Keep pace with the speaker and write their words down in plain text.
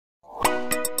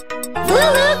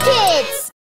LooLoo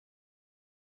Kids!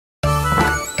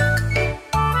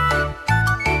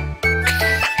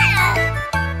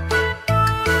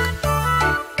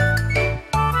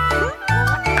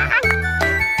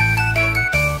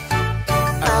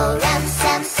 Oh, rum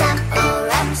sam sam, oh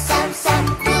rum sam sam,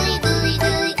 Guli Guli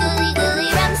Guli Guli Guli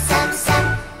rum sam sam.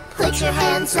 Put your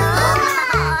hands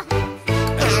up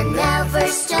and never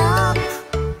stop.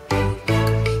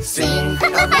 Sing a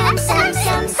rum sam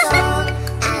sam song,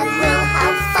 and we'll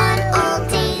have fun all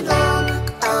day long.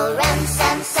 Oh rum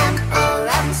sam sam, oh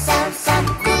rum sam sam,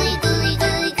 Guli Guli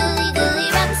Guli Guli Guli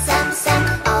rum sam sam.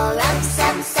 Oh rum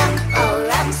sam sam, oh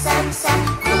rum sam sam,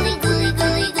 Guli Guli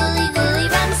Guli Guli Guli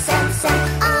rum sam sam.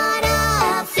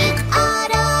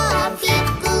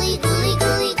 Guli Guli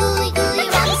Guli Guli Guli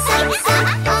rum sam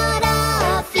sam.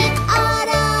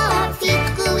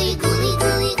 Guli Guli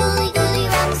Guli Guli Guli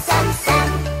rum sam sam.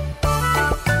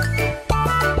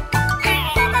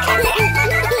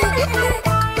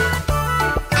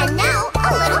 And now a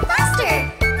little faster.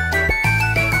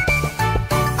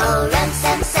 Oh rum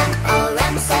sam sam, oh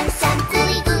rum sam sam,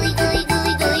 Guli Guli Guli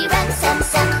Guli Guli rum sam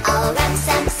sam. Oh rum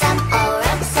sam sam, oh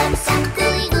rum sam sam,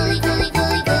 Guli Guli Guli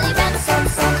Guli Guli rum sam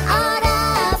sam.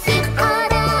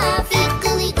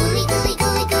 Guli Guli Guli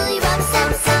Guli Guli rum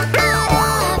sam sam.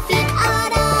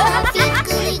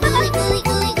 Guli Guli Guli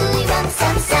Guli Guli rum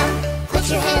sam sam. Put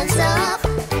your hands up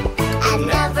and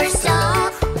never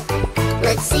stop.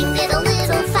 Let's sing it a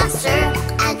little faster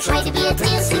and try to be a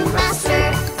dancing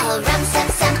master. Oh rum sam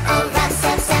sam, oh rum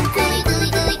sam sam, Guli Guli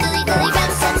Guli Guli Guli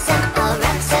rum sam sam. Oh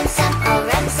rum sam sam, oh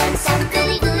rum sam sam,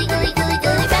 Guli Guli Guli Guli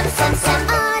Guli rum sam sam.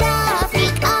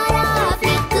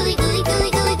 Guli Guli Guli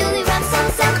Guli Guli rum sam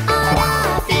sam.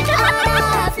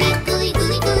 Guli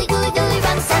Guli Guli Guli Guli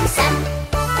rum sam sam.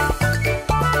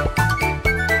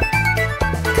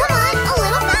 Come on, a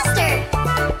little faster.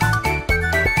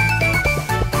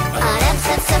 Rum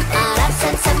sam sam, rum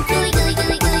sam sam, Guli Guli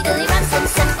Guli Guli Guli rum sam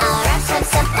sam. Rum sam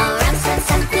sam, rum sam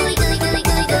sam, Guli Guli Guli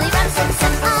Guli Guli rum sam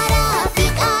sam.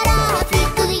 Guli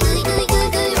Guli Guli Guli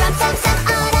Guli rum sam sam.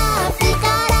 Guli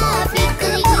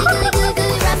Guli Guli Guli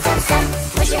Guli rum sam sam.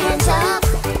 Put your hands up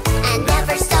and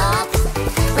never stop.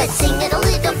 Let's sing it a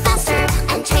little faster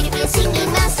and try to be a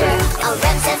singing master. Oh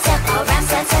rum sam sam, oh rum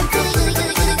sam sam, Guli Guli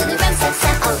Guli Guli Guli rum sam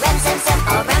sam. Oh rum sam sam,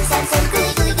 oh rum sam sam,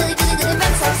 Guli Guli Guli Guli Guli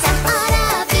rum sam sam.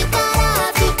 Guli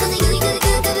Guli Guli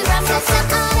Guli Guli rum sam sam.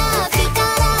 Guli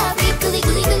Guli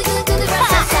Guli Guli Guli rum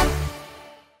sam sam.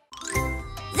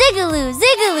 Zigaloo,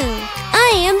 Zigaloo!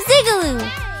 I am Zigaloo!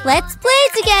 Let's play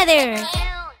together!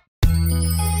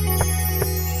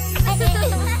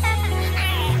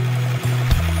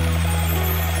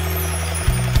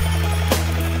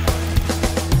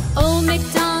 Old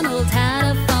MacDonald had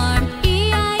a farm,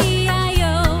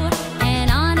 E-I-E-I-O. And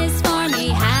on his farm he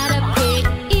had a pig,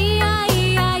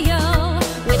 E-I-E-I-O.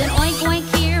 With an oink oink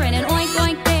here and an oink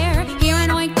oink there, here an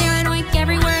oink, there an oink,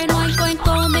 everywhere an oink oink.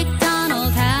 Old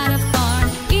MacDonald had a farm,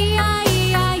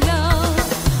 E-I-E-I-O.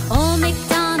 Old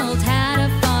MacDonald had a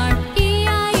farm,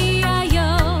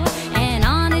 E-I-E-I-O. And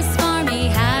on his farm he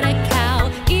had a cow,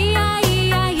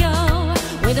 E-I-E-I-O.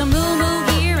 With a moo moo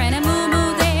here and a moo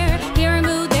moo there, here a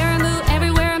moo, there a moo,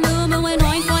 everywhere a moo moo. An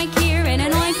oink oink here and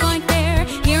an oink oink there,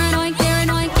 here an oink, there an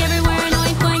oink, everywhere an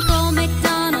oink oink. Old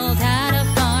MacDonald had a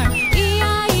farm,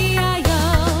 E-I-E-I-O.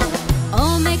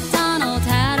 Old MacDonald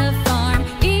had a farm,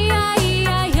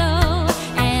 E-I-E-I-O.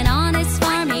 And on his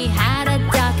farm he had a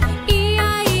duck,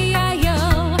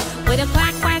 E-I-E-I-O. With a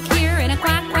quack quack here and a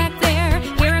quack quack there,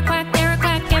 here a quack, there a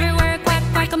quack, everywhere a quack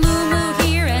quack. A moo moo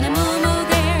here and a moo moo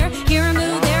there, here a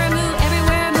moo, there a moo,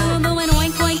 everywhere a moo moo. An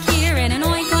oink oink here and an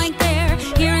oink oink there,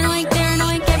 here an oink, there an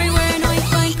oink, everywhere an oink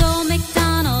oink. Old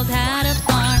MacDonald had a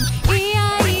farm,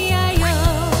 E-I-E-I-O.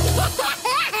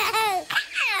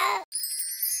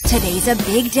 Today's a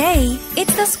big day.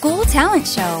 It's the school talent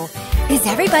show. Is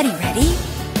everybody ready?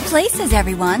 Places,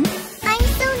 everyone. I'm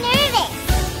so nervous.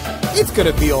 It's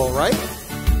gonna be all right.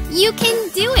 You can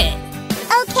do it!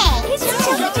 Okay.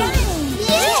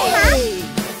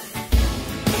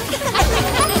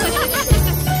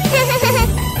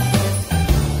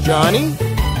 Johnny?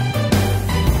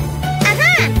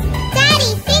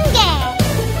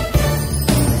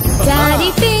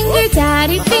 Daddy finger.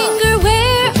 Daddy finger,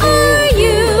 where are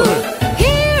you?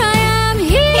 Here I am,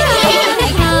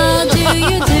 how do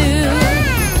you do?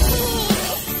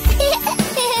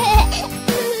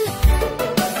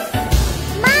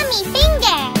 Mommy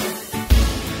finger.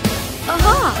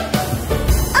 Aha!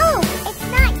 Oh, it's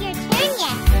not your turn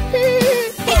yet.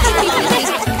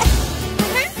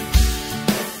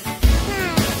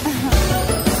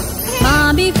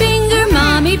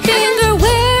 Mommy finger,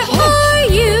 where are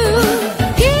you?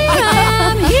 Here I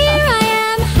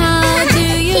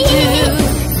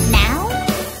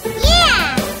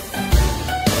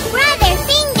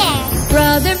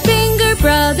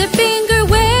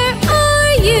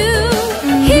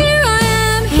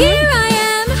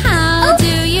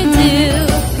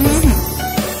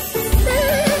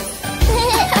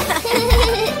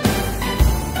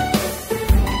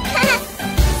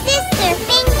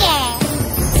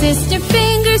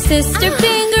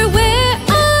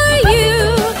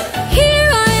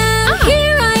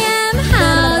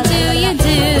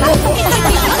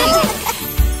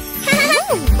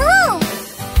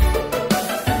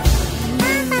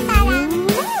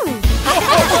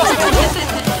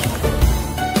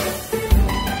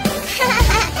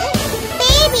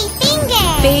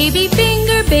Baby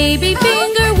finger,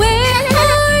 where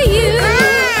are you?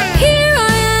 Here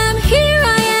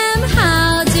I am,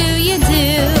 how do you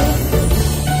do?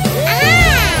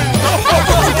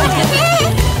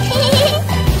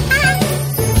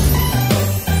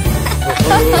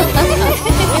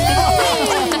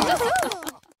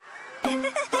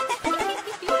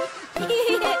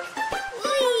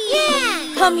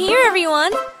 Come here,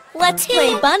 everyone. Let's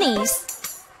play bunnies.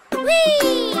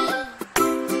 Whee!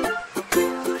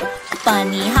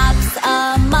 Bunny hops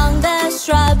among the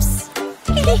shrubs.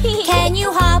 Can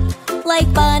you hop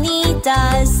like Bunny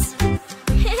does?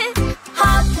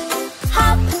 Hop,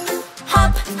 hop,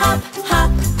 hop, hop,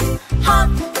 hop,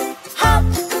 hop, hop,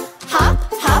 hop,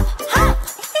 hop, hop.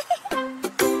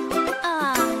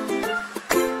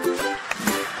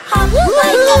 Hop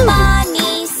like a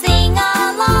bunny, sing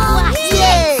along.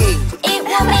 Yay! It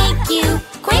will make you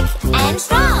quick and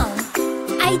strong.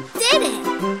 I did it!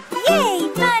 Yay,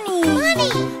 Bunny!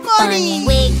 Bunny! Bunny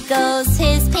wiggles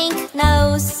his pink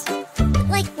nose.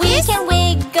 Like We this? can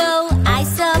wiggle, I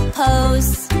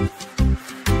suppose.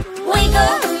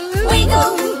 Wiggle,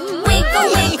 wiggle, wiggle,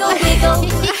 wiggle, wiggle,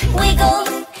 wiggle,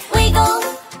 wiggle,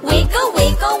 wiggle,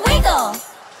 wiggle, wiggle.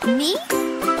 Me?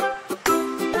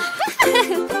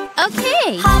 Okay.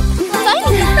 Hop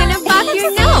Bunny's gonna pop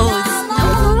your nose.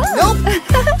 Nope.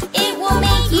 It will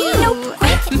make you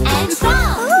quick and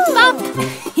strong. Pop.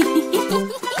 You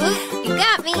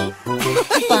got me.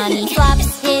 Bunny flops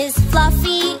his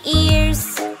fluffy ears.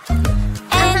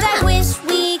 And I wish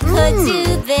we could do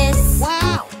this.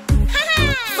 Wow.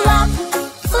 Flop,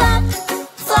 flop,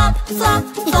 flop, flop,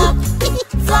 flop,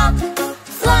 flop,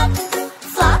 flop,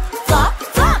 flop, flop,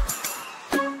 flop.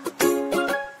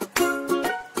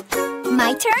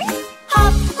 My turn?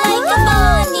 Hop like a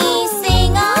bunny,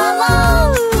 sing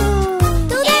along.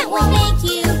 It will make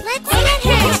you quick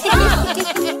and strong.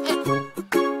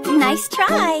 Nice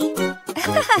try.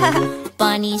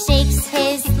 Bunny shakes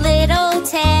his little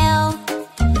tail.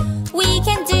 We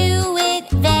can do it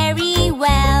very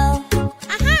well.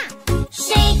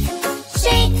 Shake,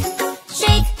 shake,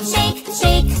 shake, shake,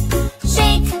 shake,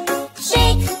 shake,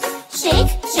 shake, shake,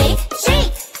 shake,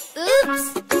 shake. Oops.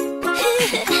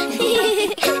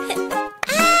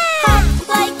 Hop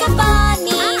like a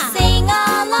bunny, sing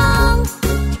along.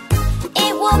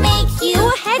 It will make you go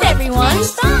ahead, everyone. And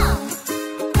strong.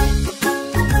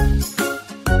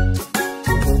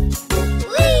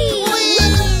 Whee!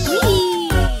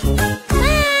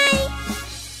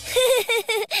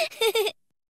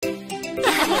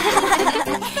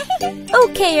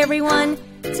 Okay, everyone.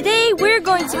 Today we're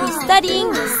going to be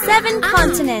studying the 7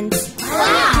 continents.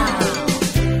 Wow!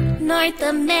 North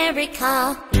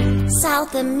America,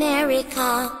 South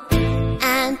America,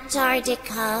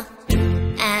 Antarctica,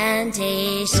 and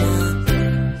Asia.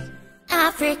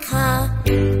 Africa,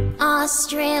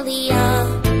 Australia,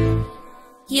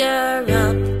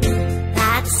 Europe.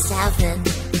 That's 7.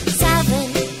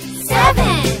 7.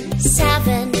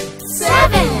 7.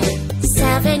 7.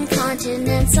 7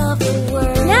 continents of the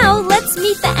world. Now let's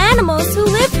meet the animals who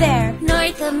live there.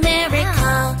 North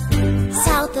America,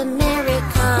 South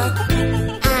America,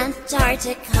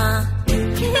 Antarctica,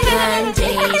 and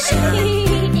Asia.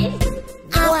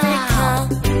 Africa,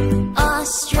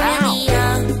 Australia,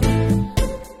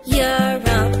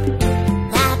 Europe.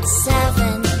 That's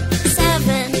 7.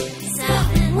 7.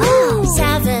 7. Wow.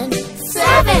 7.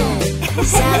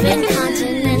 7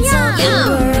 continents of the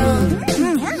world.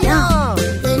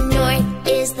 The north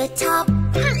is the top,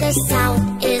 the south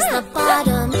is the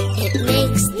bottom. It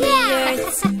makes the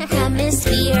Earth's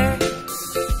hemisphere.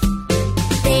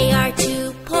 They are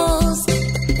 2 poles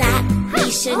that we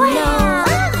should know.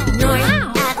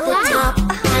 North at the top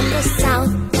and the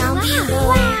south down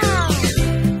below.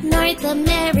 North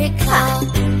America,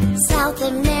 South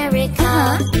America,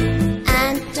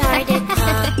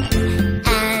 Antarctica,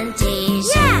 and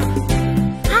Asia.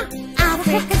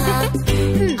 Africa,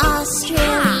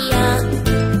 Australia,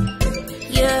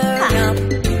 Europe.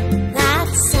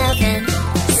 That's 7.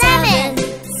 7.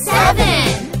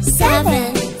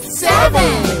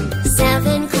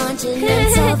 7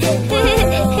 continents of the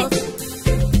world.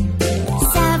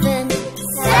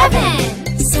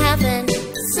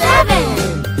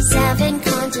 7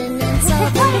 continents of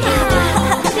the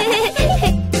world.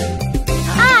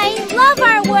 I love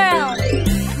our world.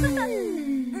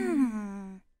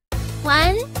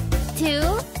 1, 2,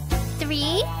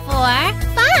 3, 4,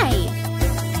 5.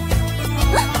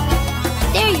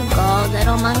 There you go,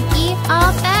 little monkey.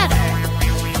 All better.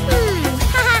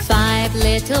 5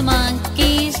 little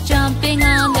monkeys jumping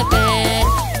on the bed.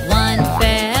 One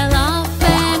fell off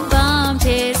and bumped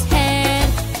his head.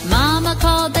 Mama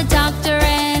called the doctor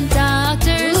and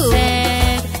doctor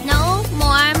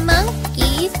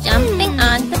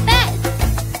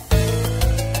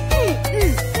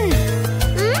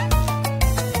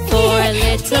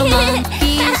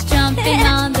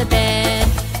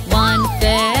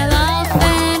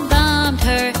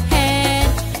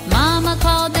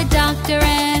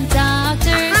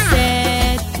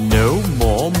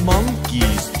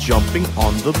jumping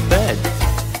on the bed.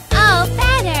 Oh,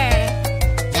 better.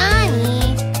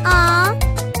 Johnny. Aw.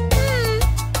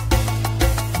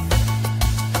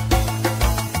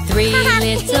 3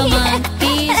 little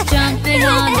monkeys jumping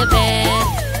on the bed.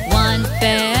 One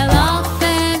fell off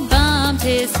and bumped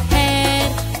his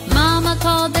head. Mama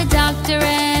called the doctor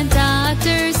and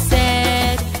doctor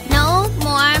said, No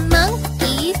more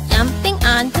monkeys jumping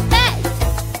on the bed.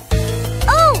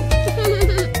 Oh!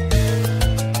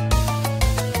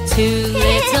 2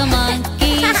 little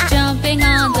monkeys jumping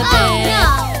on the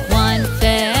bed. One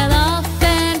fell off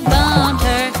and bumped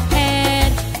her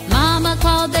head. Mama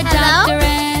called the doctor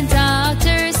and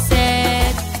doctor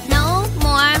said, No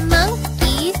more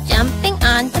monkeys jumping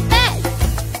on the bed.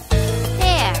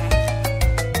 There.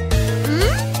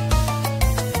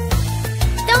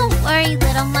 Don't worry,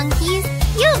 little monkeys.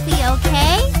 You'll be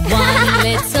okay. 1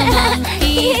 little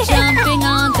monkey jumping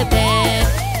on the bed.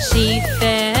 She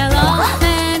fell off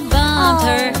and bumped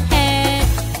her head.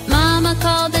 Mama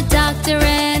called the doctor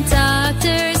and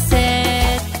doctor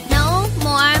said, No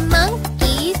more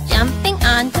monkeys jumping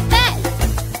on the bed.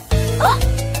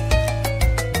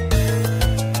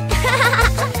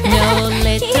 No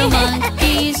little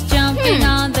monkeys jumping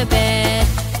on the bed.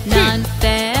 None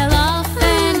fell off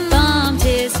and bumped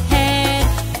his head.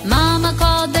 Mama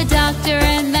called the doctor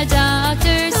and the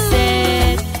doctor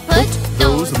said, Put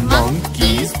Those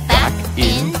monkeys back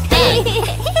in bed.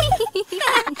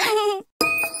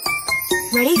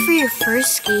 Ready for your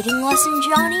first skating lesson,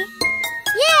 Johnny?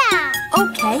 Yeah!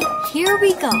 Okay, here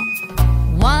we go.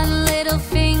 1 little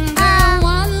finger,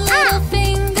 1 little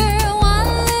finger, 1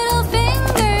 little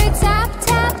finger, tap,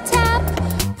 tap, tap.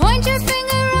 Point your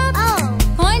finger up,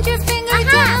 point your finger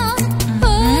down.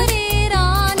 Put it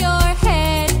on your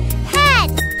head. Head!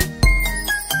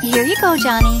 Here you go,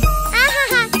 Johnny.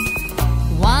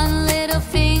 1 little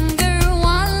finger,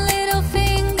 1 little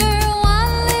finger,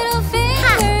 1 little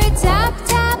finger, tap,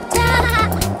 tap, tap.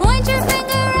 Point your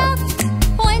finger up,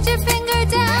 point your finger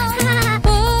down.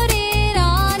 Put it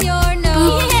on your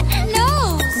nose.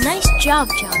 Nose. Nice job,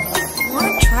 Johnny.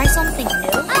 Want to try something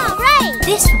new? All right!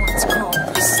 This one's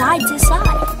called side to side.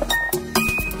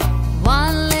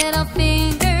 1 little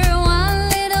finger, 1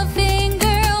 little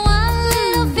finger, 1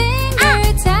 little finger,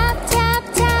 tap, tap,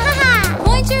 tap.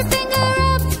 Point your finger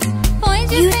up,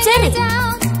 point your You finger did it.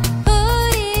 down.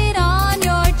 Put it on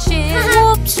your chin.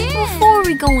 Whoops! Chin. Before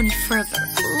we go any further,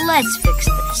 let's fix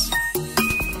this.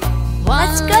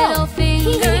 Let's go. 1 little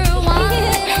finger, 1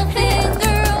 little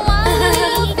finger, 1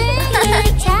 little finger,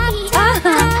 tap, tap,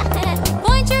 tap.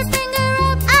 Point your finger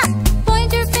up,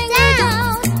 point your finger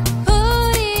down.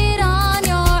 Put it on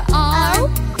your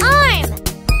arm. Arm!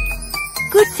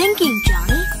 Good thinking,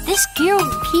 Johnny. This gear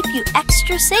will keep you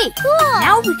extra safe. Cool.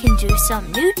 Now we can do some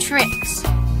new tricks.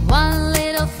 1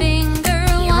 little finger,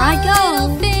 Here I go.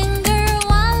 1 little finger,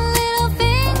 1 little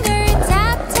finger,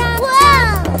 tap, tap, Whoa!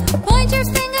 tap. Point your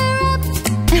finger up,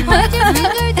 point your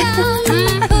finger down.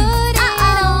 Put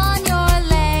it on your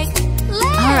leg.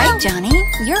 All right, Johnny,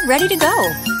 you're ready to go.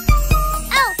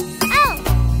 Oh! Oh!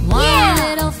 1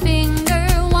 little finger,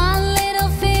 1 little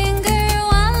finger,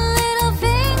 1 little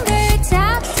finger,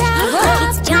 tap, tap, Look, tap.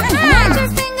 it's Johnny. Point your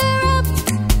finger up,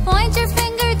 point your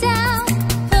finger down.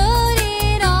 Put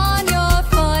it on your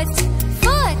foot.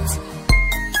 Foot.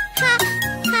 Ha!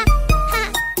 Ha! Ha!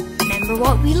 Remember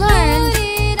what we learned. Put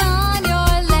it on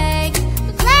your leg.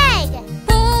 Leg!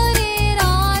 Put it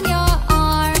on your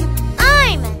arm.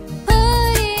 Arm!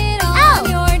 Put it on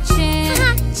your chin. Ha!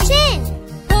 Chin!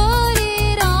 Put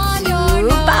it on your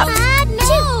Bop.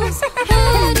 nose.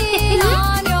 Put it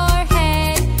on your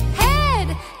head. Head.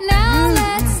 Now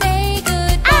let's say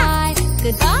goodbye.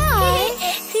 Goodbye.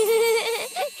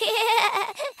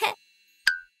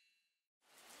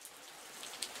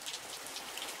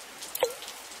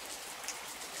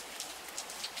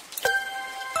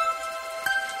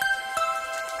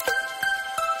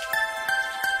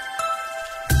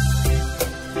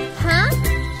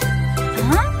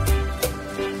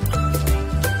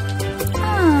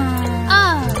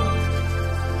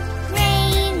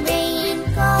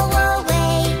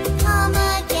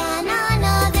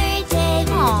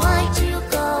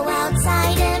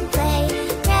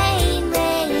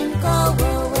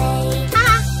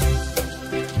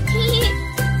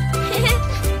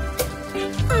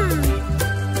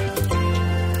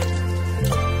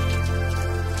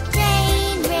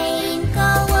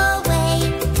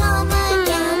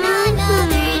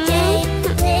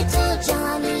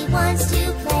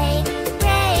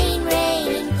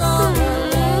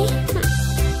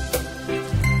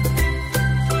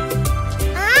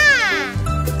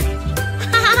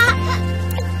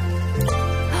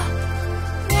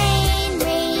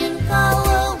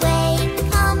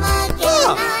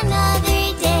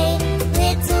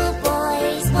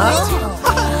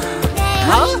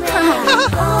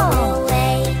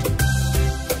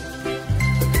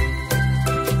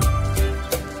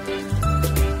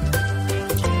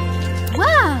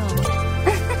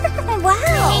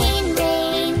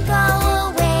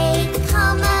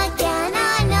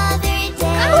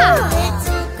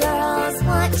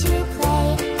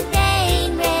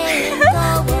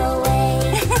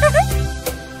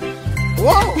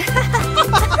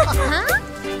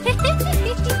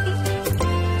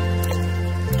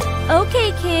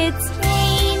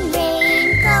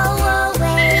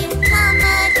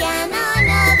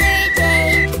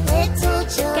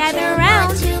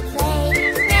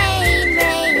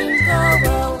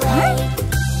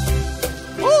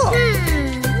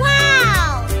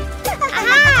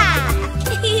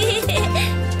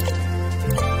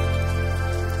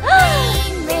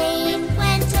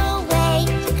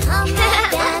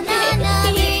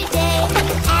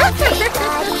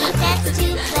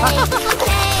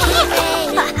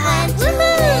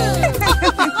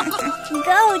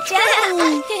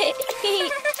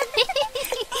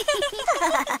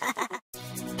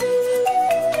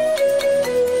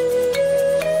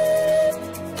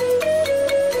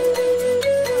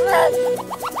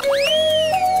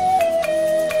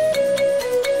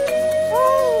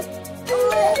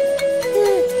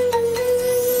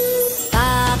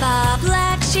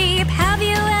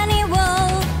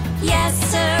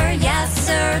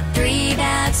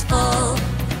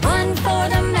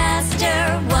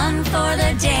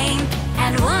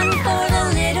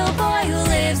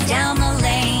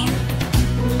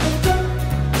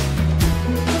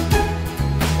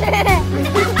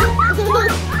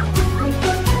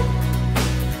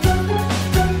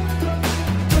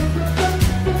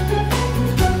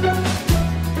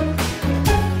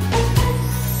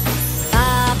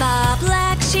 Baba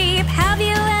black sheep, have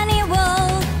you any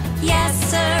wool? Yes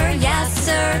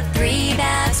sir, 3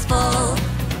 bags full.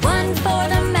 1 for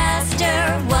the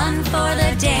master, 1 for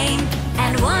the dame,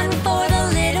 and 1 for the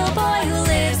little boy who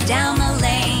lives down the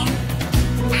lane.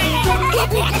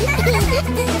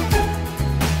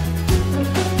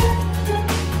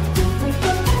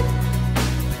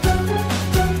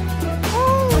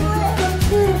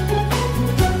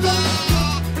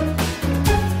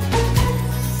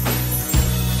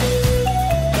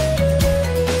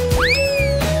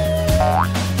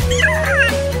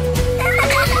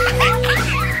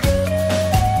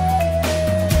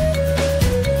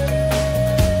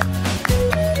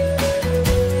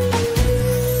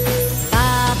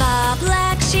 Baba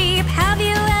black sheep, have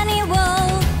you any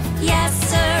wool? Yes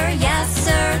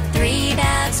sir, 3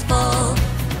 bags full.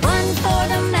 1 for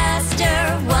the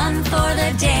master, 1 for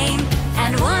the dame,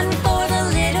 and 1 for the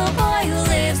little boy who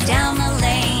lives down the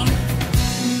lane.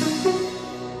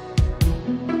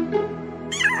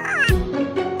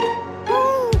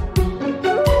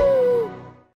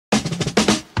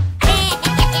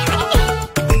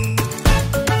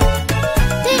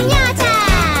 Piñata!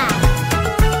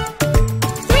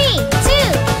 3, 2,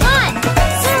 1,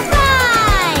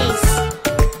 surprise!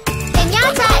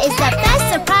 Piñata is the best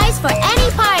surprise for any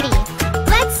party.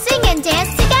 Let's sing and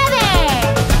dance together.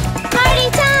 Party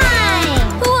time!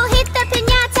 Who will hit the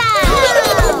piñata?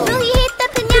 Will he hit the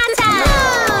piñata?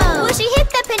 Will she hit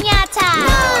the piñata?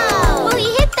 Will he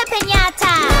hit the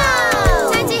piñata?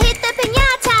 Time to hit the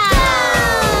piñata!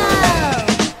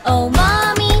 Oh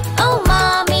mommy,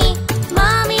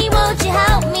 mommy, won't you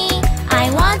help me? I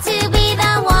want to be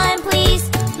the one, please.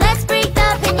 Let's break the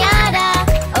piñata.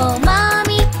 Oh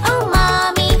mommy,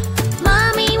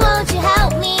 mommy, won't you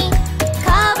help me?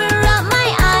 Cover up my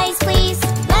eyes, please.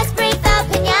 Let's break the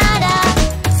piñata.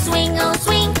 Swing, oh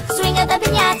swing, swing at the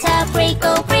piñata. Break,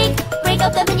 oh break, break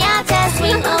up the piñata.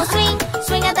 Swing, oh swing,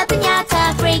 swing at the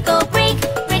piñata. Break, oh break,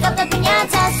 break up the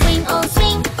piñata. Swing, oh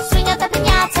swing, swing at the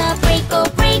piñata. Break, oh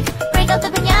break, break up the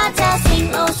piñata.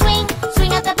 Swing, oh swing,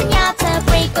 swing at the piñata.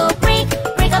 Break, oh break,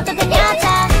 break up the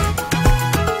piñata.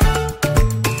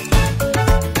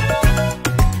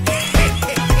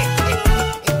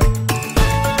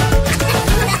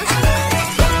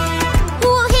 Who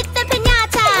will hit the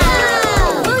piñata?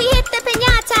 Will he hit the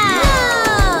piñata?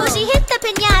 Will she hit the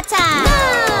piñata?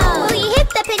 Will he hit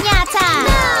the piñata?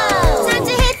 Time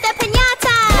to hit the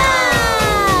piñata!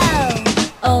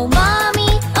 Oh mommy,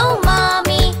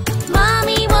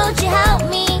 mommy, won't you help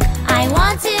me? I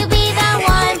want to be the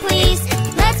one, please.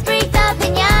 Let's break the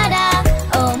piñata.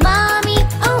 Oh mommy,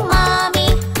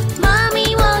 mommy,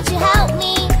 won't you help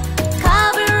me?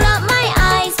 Cover up my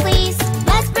eyes, please.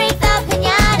 Let's break the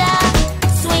piñata.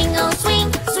 Swing, oh swing,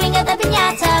 swing at the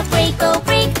piñata. Break, oh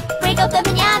break, break up the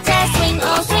piñata. Swing,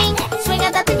 oh swing, swing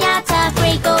at the piñata.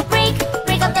 Break, oh break,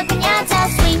 break up the piñata.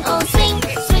 Swing, oh swing,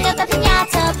 swing at the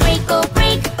piñata. Break, oh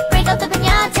break, break up the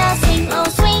piñata. Swing, oh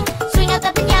swing, swing at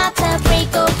the piñata. Break,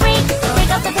 oh break, break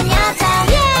up the piñata.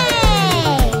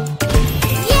 Yay!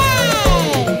 Yay!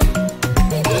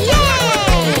 Yay!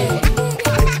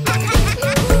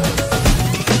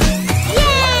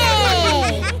 Yay!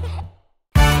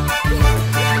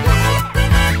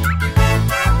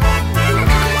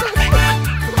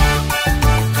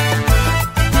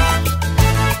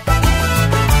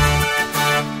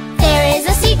 There is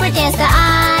a secret dance that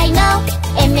I know.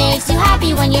 It makes you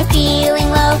happy when you're feeling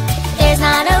low. There's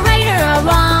not a right or a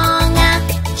wrong.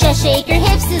 Just shake your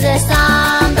hips to the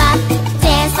samba.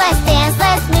 Dance,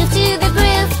 let's move to the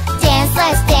groove. Dance,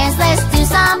 let's do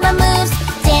samba moves.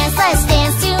 Dance, let's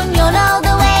dance, soon you'll know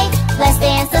the way. Let's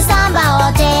dance the samba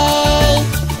all day.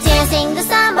 Dancing the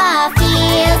samba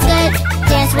feels good.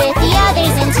 Dance with the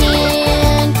others in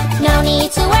tune. No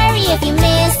need to worry if you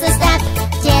miss a step.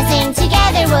 Dancing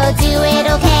together we'll do it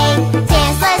okay.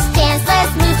 Dance,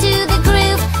 let's move to the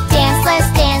groove. Dance, let's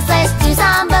do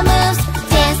samba moves.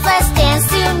 Dance,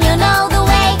 soon you'll know the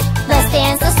way. Let's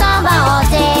dance the samba all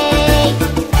day.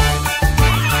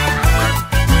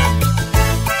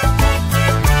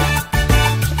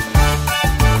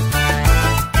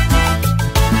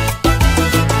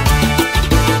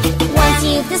 Once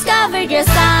you've discovered your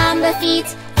samba feet,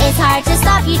 it's hard to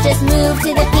stop, you just move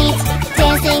to the beat.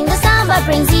 Dancing the samba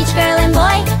brings each girl and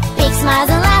boy big smiles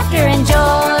and laughter and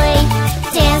joy.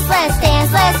 Dance,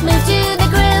 let's move to the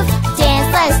groove. Dance,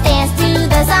 let's dance to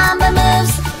the samba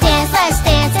moves. Dance, let's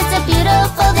dance, it's a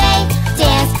beautiful day.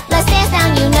 Dance, let's dance now,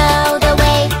 you know the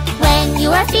way. When you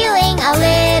are feeling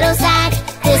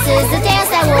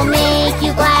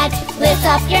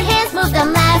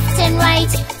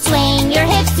right. Swing your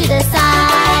hips to the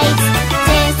sides.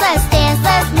 Dance,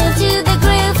 let's move to the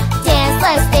groove. Dance,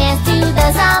 let's dance to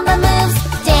the samba moves.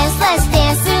 Dance, let's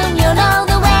dance, soon you'll know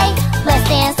the way. Let's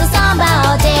dance the samba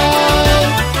all day.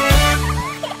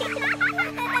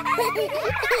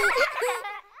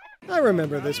 I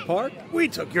remember this park. We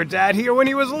took your dad here when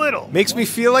he was little. Makes me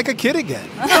feel like a kid again.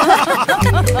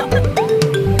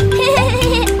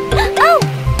 Oh,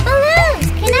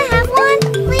 balloons! Can I have one,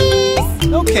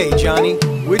 please? Okay, Johnny.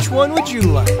 Which one would you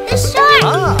like? The shark!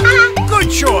 Ah, good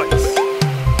choice!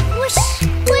 Whoosh,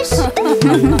 whoosh.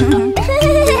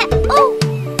 Oh!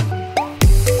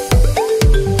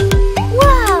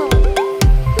 Wow!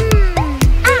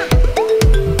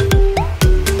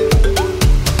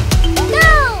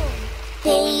 No!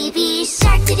 Baby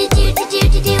shark,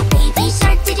 do-do-do-do-do-do-do. Baby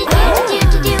shark,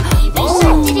 do-do-do-do-do-do. Baby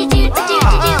shark,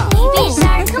 do-do-do-do-do-do. Baby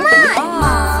shark, come on!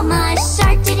 Mama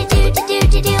shark,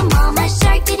 do-do-do-do-do-do. Mama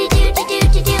shark,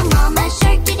 do-do-do-do-do-do. Mama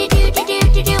shark,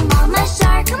 do-do-do-do-do-do. Mama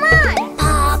shark, come on!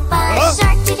 Papa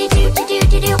shark,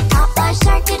 do-do-do-do-do-do. Papa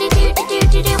shark,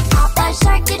 do-do-do-do-do-do. Papa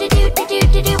shark,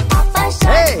 do-do-do-do-do-do. Papa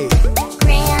shark. Hey!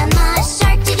 Grandma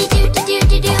shark,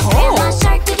 do-do-do-do-do-do. Grandma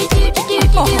shark,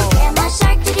 do-do-do-do-do-do. Grandma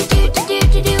shark,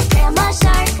 do-do-do-do-do-do. Grandma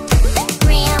shark.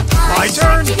 Grandpa My shark,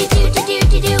 turn.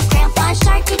 do-do-do-do-do-do. Grandpa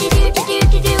shark,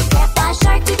 do-do-do-do-do-do. Grandpa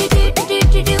shark,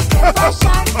 do-do-do-do-do-do. Grandpa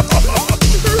shark.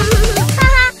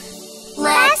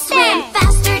 Let's swim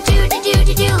faster,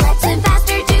 do-do-do-do-do. Let's swim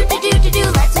faster, do-do-do-do-do.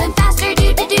 Let's swim faster,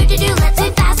 do-do-do-do-do. Let's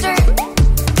swim faster.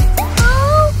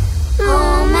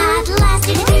 Home at last,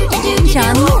 do-do-do-do-do.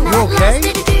 Johnny, Home you at okay? last,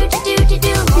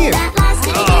 do-do-do-do-do. Here. Home at last,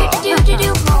 do-do-do-do-do.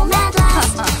 Home at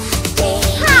last.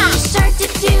 Baby shark,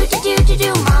 do-do-do-do-do.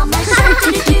 Mama shark,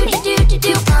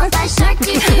 do-do-do-do-do. Papa shark,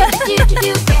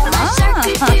 do-do-do-do-do. Grandma shark,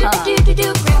 do-do-do-do-do.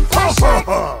 Grandpa shark.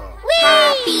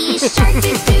 Happy shark,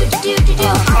 do-do-do-do-do.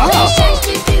 Happy sharks,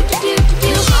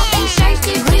 do-do-do-do-do. Happy sharks,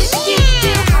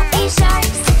 do-do-do-do-do. Happy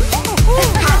sharks.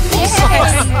 Happy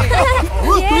sharks.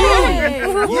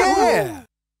 Yeah!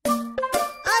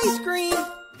 Ice cream!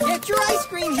 Get your ice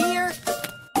cream here!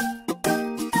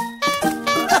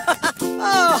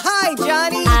 Oh, hi,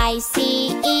 Johnny!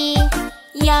 I-C-E,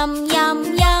 yum, yum,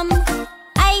 yum.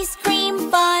 Ice cream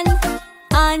fun,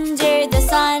 under the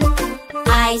sun.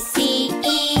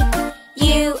 I-C-E,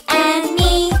 you and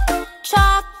me.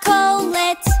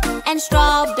 Chocolate and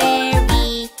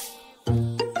strawberry.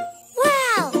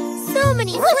 Wow, so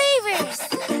many flavors!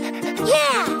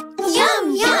 Yeah,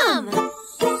 yum, yum!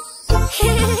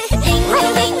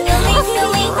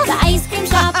 Ding-a-ling-a-ling-a-ling, the ice cream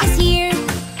shop is here.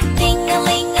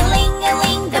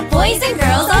 Ding-a-ling-a-ling-a-ling, the boys and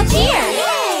girls all cheer.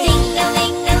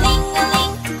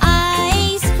 Ding-a-ling-a-ling-a-ling,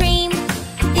 ice cream.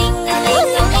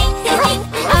 Ding-a-ling-a-ling-a-ling,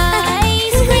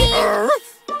 ice cream.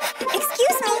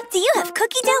 Excuse me, do you have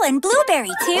cookie dough and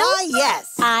blueberry too?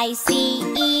 Yes!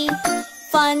 I-C-E,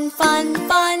 fun, fun,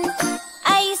 fun.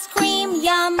 Ice cream,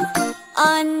 yum,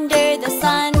 under the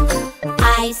sun.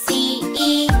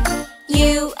 I-C-E,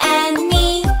 you and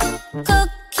me.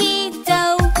 Cookie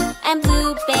dough and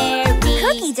blueberry.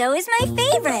 Cookie dough is my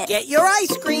favorite. Get your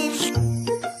ice cream!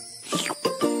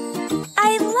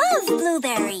 I love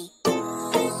blueberry.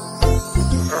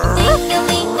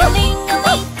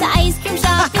 Ding-a-ling-a-ling-a-ling, the ice cream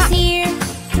shop is here.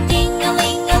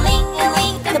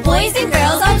 Ding-a-ling-a-ling-a-ling, the boys and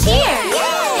girls all cheer.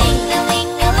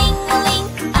 Ding-a-ling-a-ling-a-ling,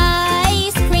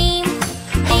 ice cream.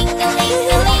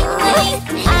 Ding-a-ling-a-ling-a-ling,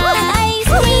 ice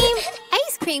cream.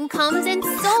 Ice cream comes in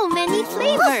so many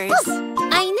flavors.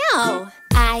 I know.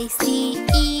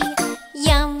 I-C-E,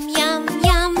 yum, yum,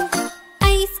 yum.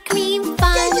 Ice cream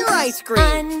fun. Get your ice cream!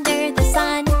 Under the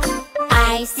sun.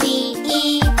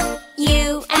 I-C-E,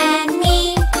 you and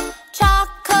me.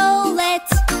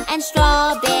 Chocolate and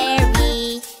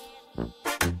strawberry.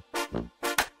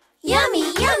 Yummy,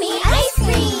 yummy ice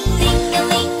cream!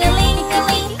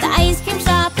 Ding-a-ling-a-ling-a-ling, the ice cream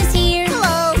shop is here.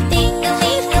 Hello!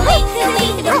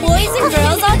 Ding-a-ling-a-ling-a-ling, the boys and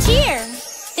girls all cheer.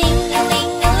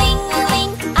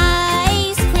 Ding-a-ling-a-ling-a-ling,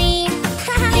 ice cream.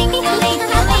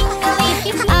 Ding-a-ling-a-ling-a-ling,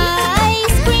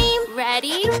 ice cream.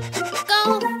 Ready? Go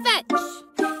fetch.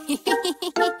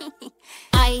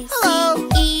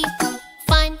 I-C-E,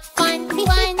 fun, fun,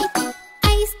 fun.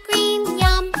 Ice cream,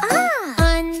 yum,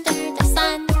 under the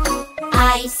sun.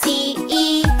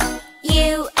 I-C-E,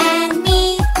 you and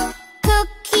me.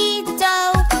 Cookie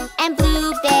dough and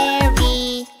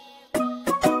blueberry.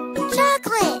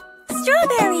 Chocolate,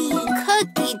 strawberry,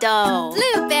 cookie dough,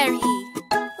 blueberry.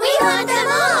 We want them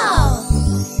all.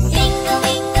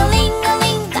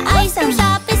 Ding-a-ling-a-ling-a-ling, the ice cream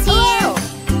shop is here.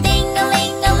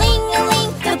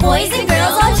 Ding-a-ling-a-ling-a-ling, the boys and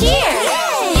girls all cheer.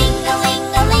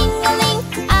 Ding-a-ling-a-ling-a-ling,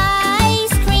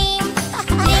 ice cream.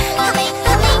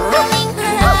 Ding-a-ling-a-ling-a-ling,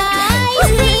 ice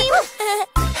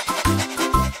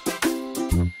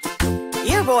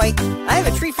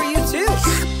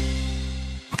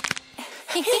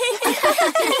Wow.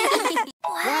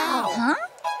 Huh?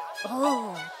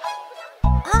 Oh.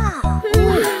 Ah.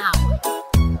 Wow.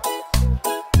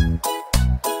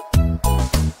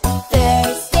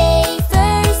 Thursday.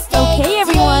 Okay,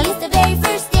 everyone. Today is the very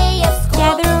first day of school.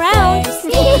 Gather around.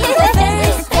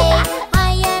 Thursday.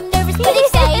 I am nervous but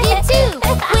excited too.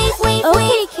 Wait,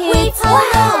 Okay, kids.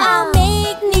 hello, I'll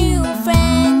make new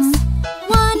friends.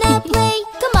 Wanna play?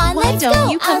 Come on, Why let's don't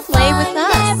go. you come Our play with fun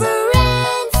us? never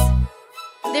ends.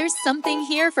 There's something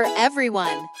here for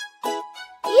everyone.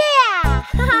 Yeah!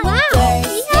 Wow!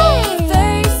 Thursday.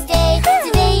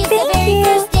 Today is the very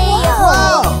first day of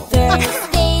school.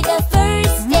 Thursday, the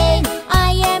first day.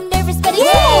 I am nervous but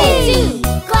excited too.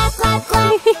 Clap, clap,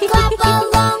 clap, clap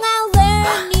along. I'll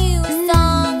learn new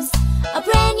songs. A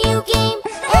brand new game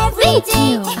every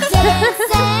day.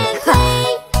 Dance and play.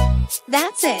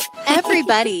 That's it,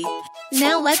 everybody.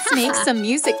 Now let's make some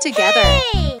music together.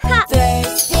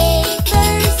 Thursday.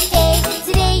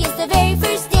 Today is the very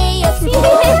first day of school.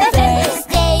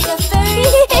 Thursday, the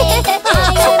first day.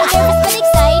 I am nervous but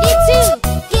excited too.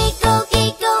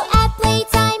 Giggle at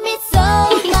playtime, it's so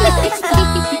much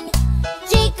fun.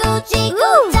 Jiggle,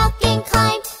 duck and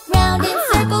climb. Round in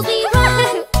circles we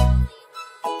run.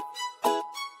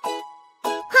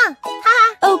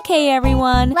 Okay,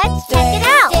 everyone. Let's check it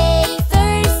out.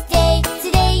 Thursday.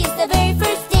 Today is the very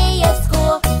first day of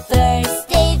school.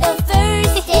 Thursday, the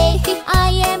first day. I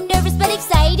am nervous but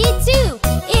excited too.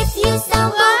 If you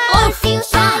stumble or feel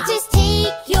shy, just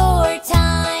take your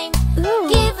time.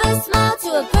 Give a smile to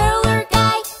a girl or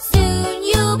guy. Soon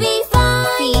you'll be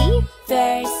fine.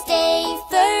 Thursday.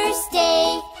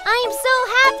 I'm so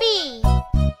happy.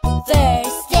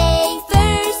 Thursday.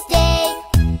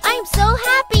 I'm so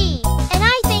happy. And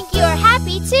I think you're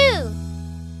happy too.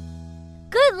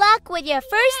 Good luck with your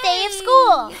first day of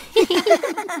school.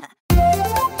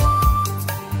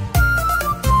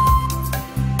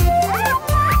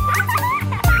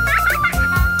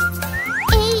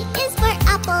 A is for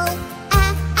apple,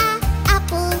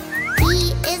 apple. B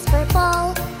is for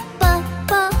ball,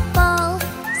 ball.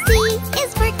 C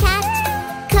is for cat,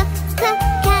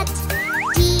 cat.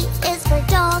 D is for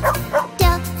dog,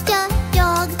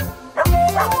 dog.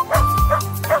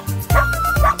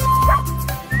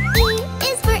 E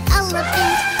is for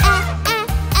elephant,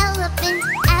 elephant.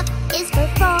 F is for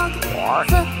frog,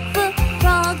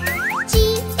 frog. G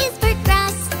is for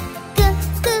grass,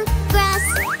 grass.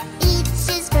 H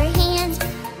is for hand,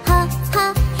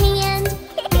 hand.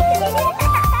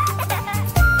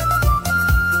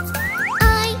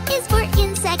 I is for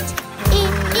insect,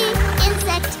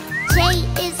 insect. J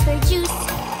is for juice,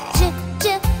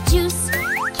 juice.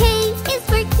 K is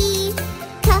for key,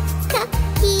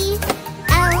 key.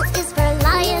 L is for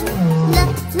lion,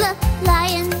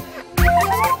 lion.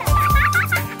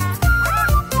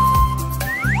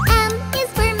 M is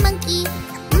for monkey,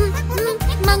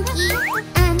 monkey.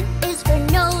 N is for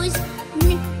nose,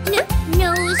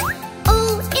 nose. O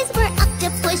is for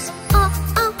octopus,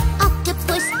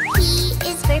 octopus. P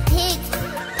is for pig,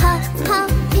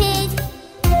 pig.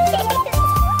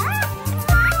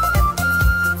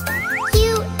 Q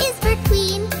is for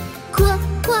queen,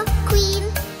 queen.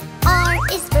 R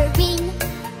is for ring,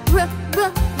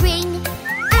 ring.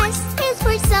 S is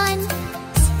for sun,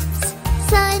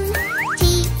 sun. T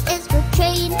is for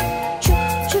train,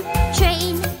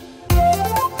 train.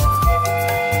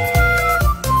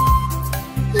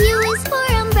 U is for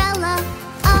umbrella,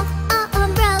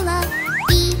 umbrella.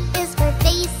 V is for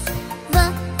face,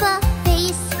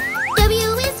 face. W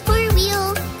is for wheel,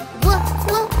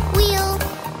 wheel.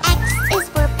 X is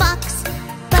for box,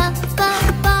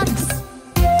 box.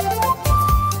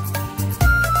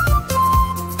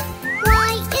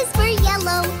 Y is for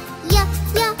yellow,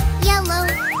 yellow.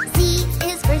 Z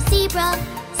is for zebra,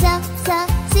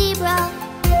 zebra.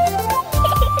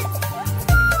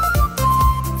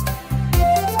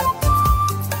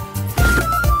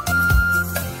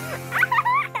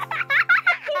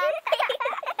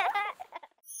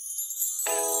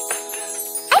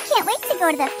 I can't wait to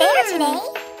go to the fair today.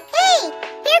 Hey,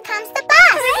 here comes the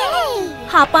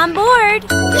bus. Hop on board.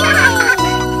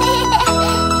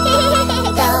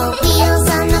 The wheels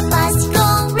on the bus go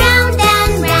round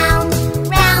and round,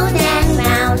 round and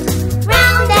round,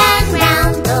 round and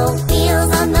round. The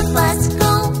wheels on the bus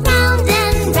go round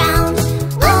and round,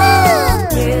 all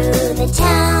through the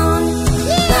town.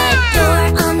 The door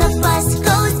on the bus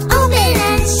goes open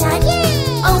and shut,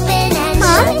 open and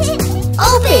shut,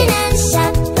 open and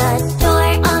shut. The door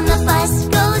on the bus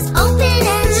goes open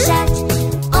and shut,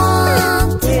 all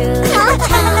through the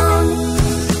town.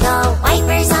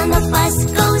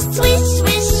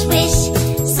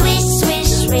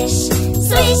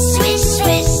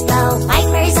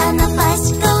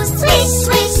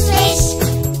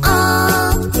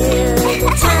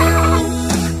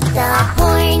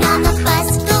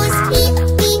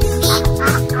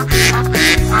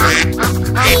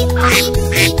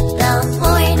 beep. The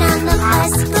horn on the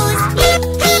bus goes beep,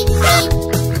 beep, beep.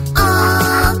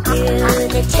 All through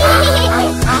the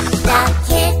town. The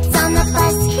kids on the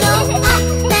bus go up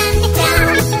and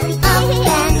down, up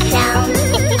and down,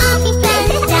 up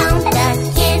and down. The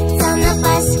kids on the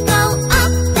bus go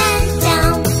up and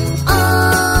down,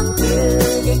 all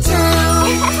through the town.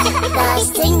 The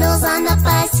signals on the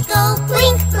bus go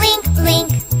blink, blink, blink,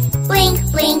 blink,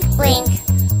 blink, blink,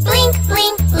 blink,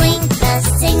 blink, blink. The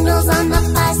signals on the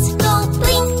bus go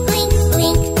blink, blink,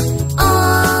 blink,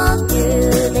 all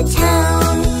through the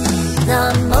town. The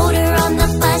motor on the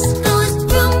bus goes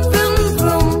vroom, vroom,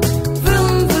 vroom,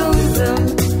 vroom, vroom, vroom,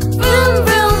 vroom,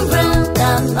 vroom, vroom.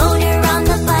 The motor on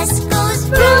the bus goes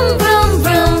vroom, vroom,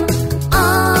 vroom,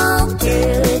 all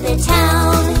through the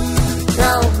town.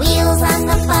 The wheels on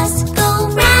the bus go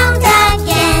round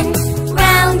again,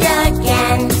 round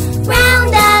again,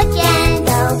 round again.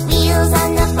 The wheels on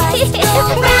the bus go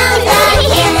round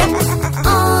again,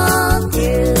 all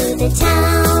through the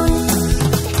town.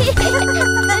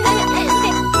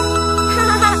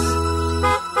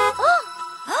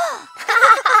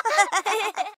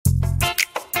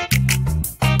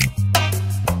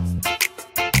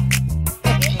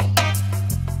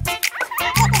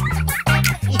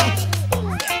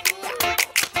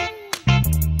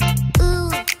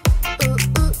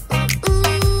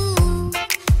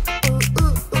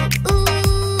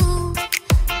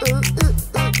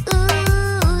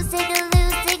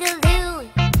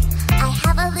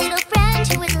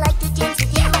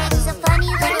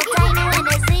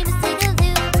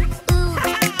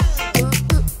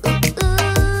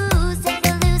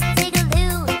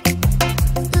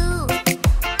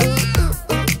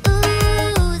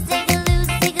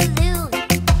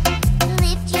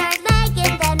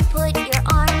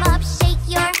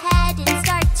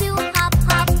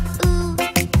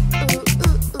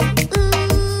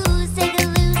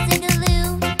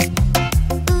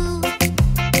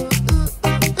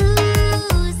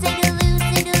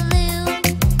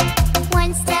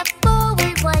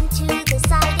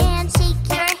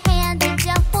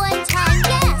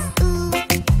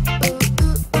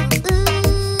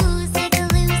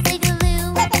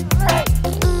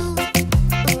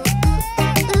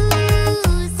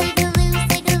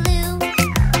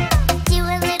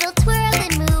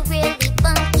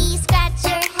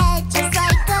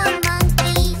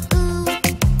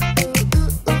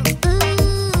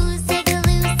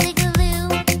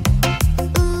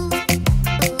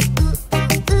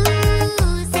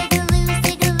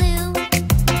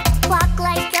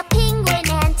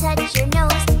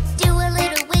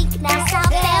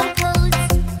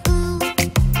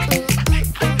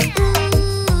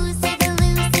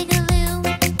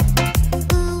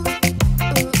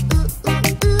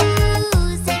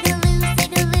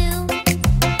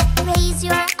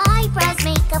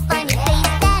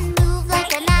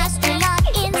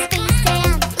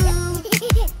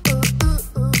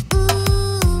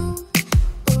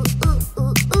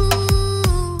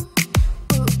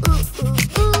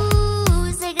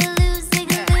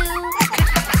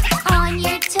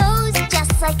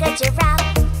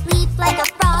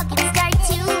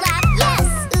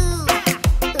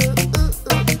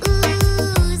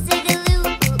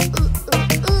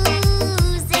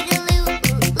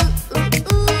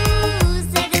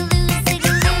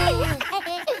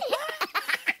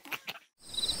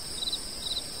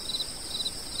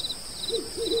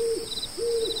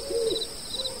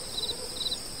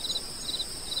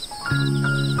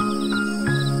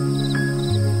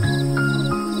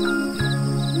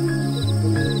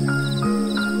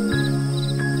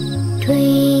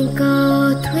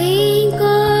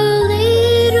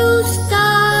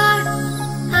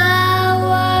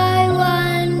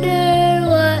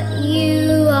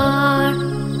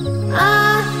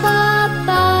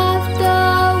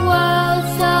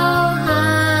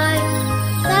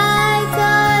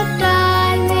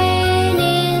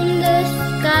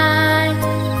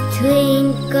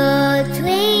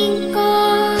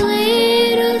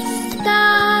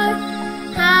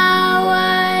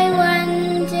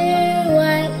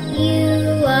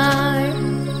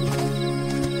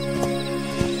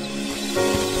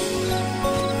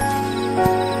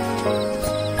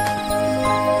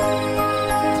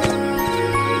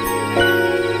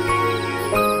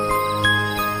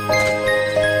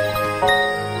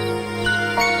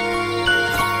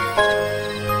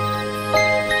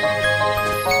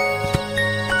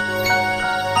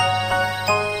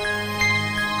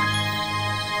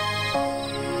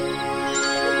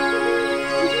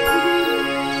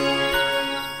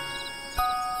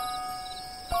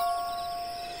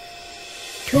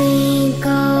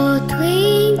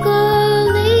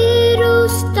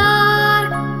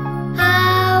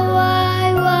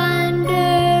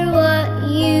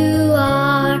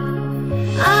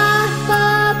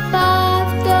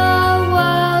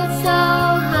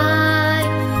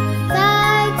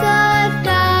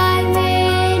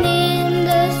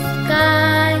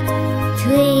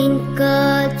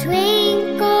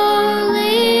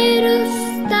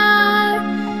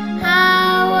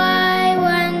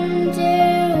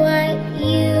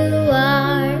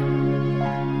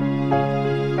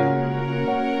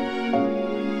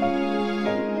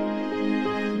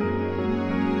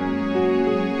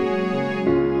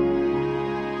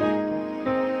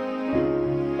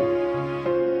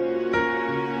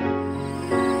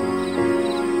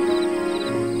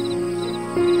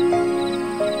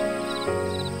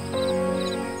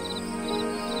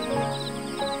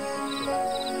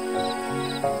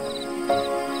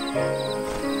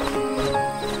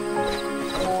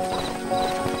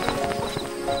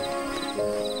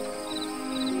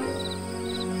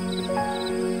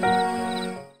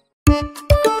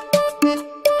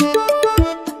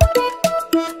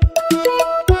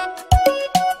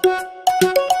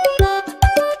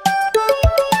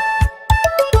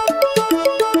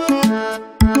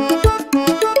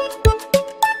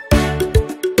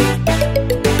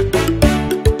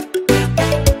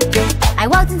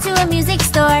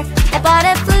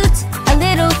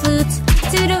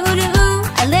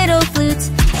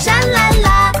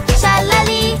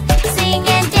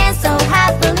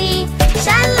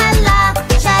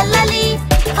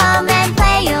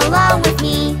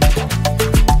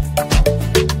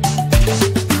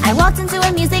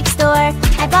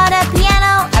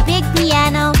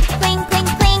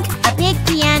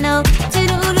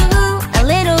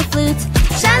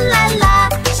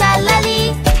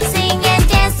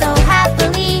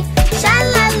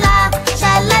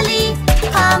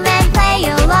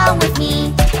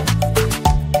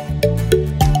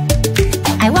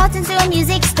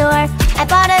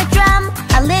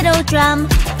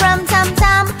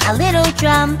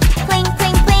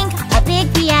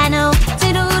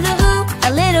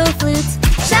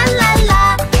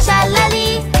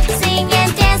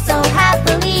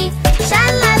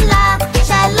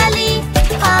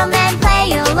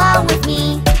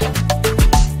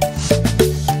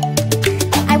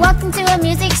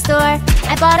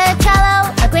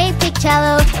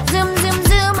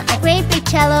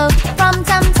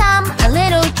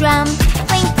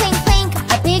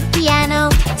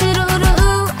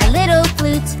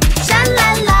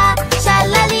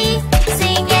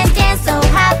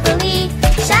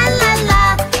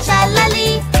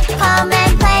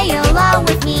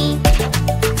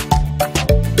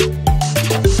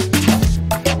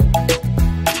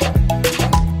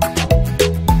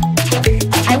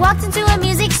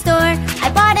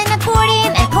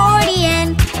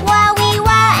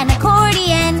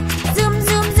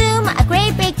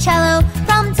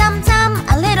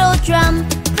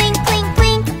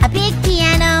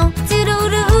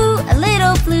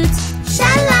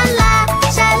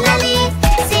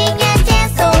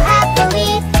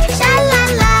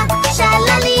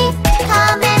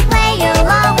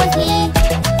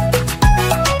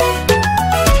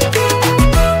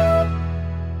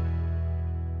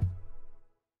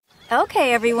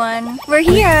 Okay, everyone, we're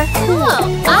here. Cool,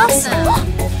 awesome.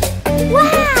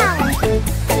 Wow!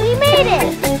 We made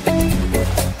it!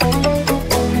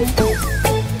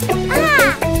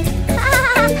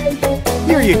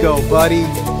 Here you go, buddy.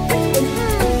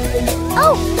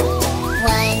 Oh!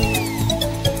 1,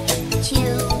 2,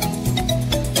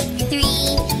 3,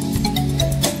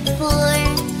 4,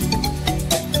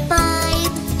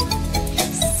 5,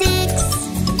 6,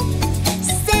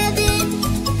 7,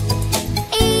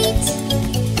 8,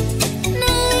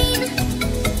 9,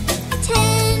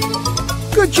 10.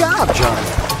 Good job, Johnny.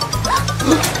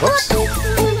 Whoops.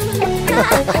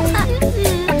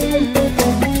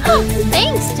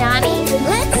 Thanks, Johnny.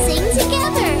 Let's sing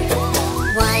together.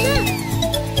 1,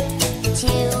 2,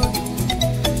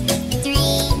 3,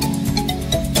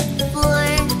 4,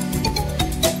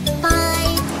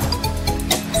 5,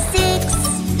 6,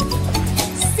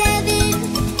 7,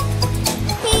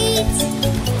 8,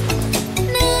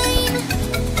 9,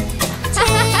 10.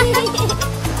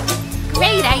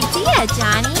 Great idea,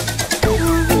 Johnny.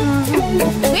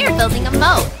 We're building a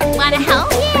moat. Wanna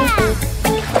help? Yeah!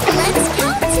 Let's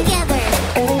count together.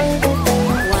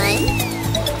 1,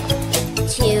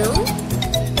 2,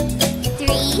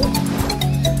 3,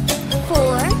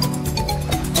 4,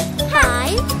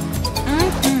 5,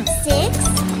 6,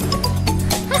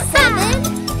 7,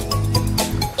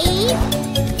 8,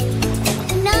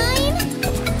 9,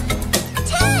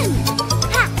 10.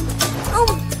 Ha!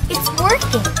 Oh, it's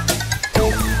working.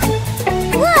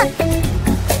 Look!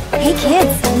 Hey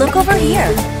kids, look over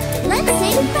here. Let's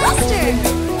sing faster.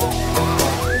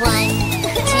 1,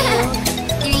 2,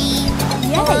 3,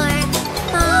 4,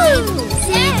 5,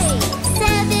 6,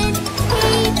 7,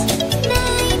 8,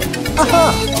 9,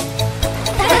 10.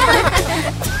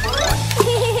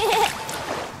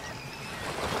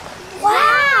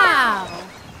 Wow!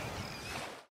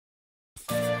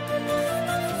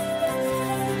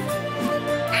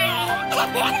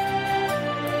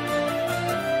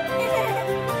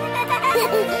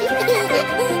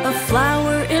 A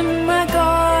flower in my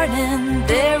garden,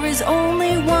 there is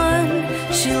only one.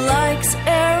 She likes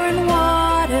air and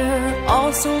water,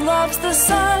 also loves the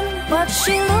sun. But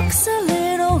she looks a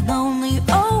little lonely smiley.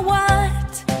 Oh,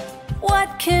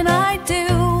 what can I do?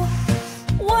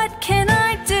 What can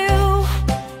I do?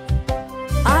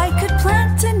 I could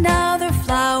plant another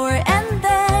flower and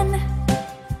then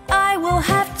I will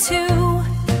have two.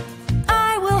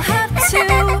 I will have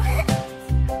two.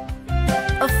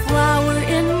 A flower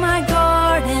in my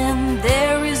garden,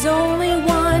 there is only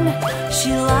one.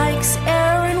 She likes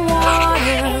air and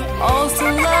water, also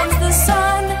loves the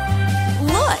sun.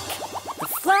 Look, the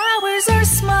flowers are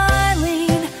smiling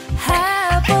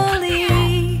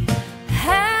happily,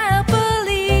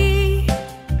 happily.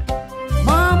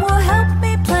 Mom will help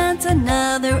me plant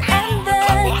another and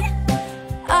then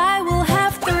I will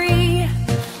have three.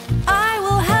 I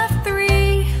will have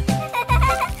three.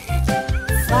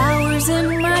 Flowers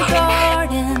in my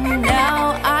garden,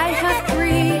 now I have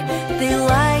three. They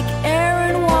like air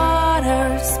and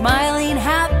water, smiling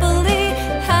happily,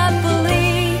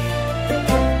 happily.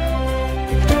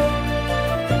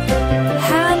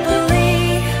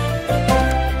 Happily,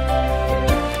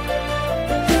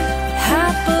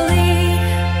 happily.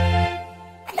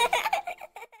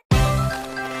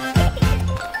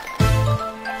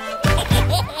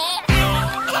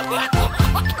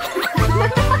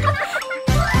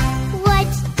 What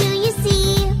do you see?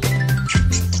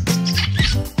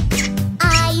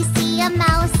 I see a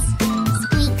mouse.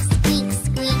 Squeak, squeak,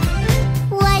 squeak.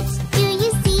 What do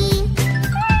you see?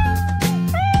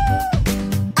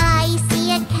 I see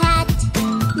a cat.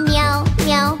 Meow,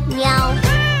 meow, meow.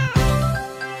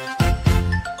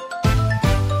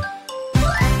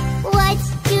 What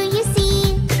do you see?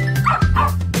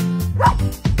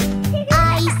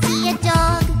 I see a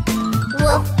dog.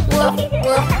 Woof, woof,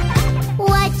 woof.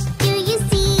 What do you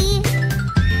see?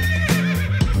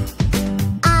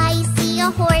 I see a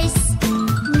horse.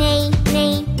 Neigh,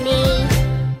 neigh, neigh.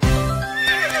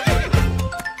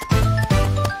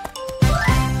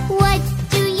 What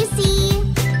do you see?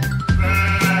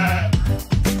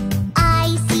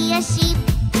 I see a sheep.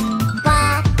 Ba,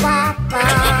 ba, ba.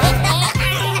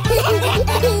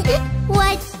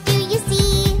 What do you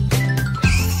see?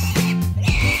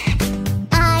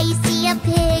 I see a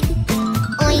pig.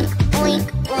 Oink, oink,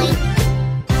 oink.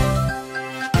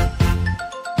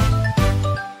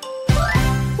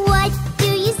 What do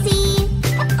you see?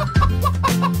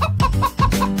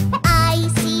 I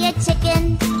see a chicken.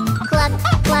 Cluck,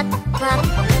 cluck, cluck.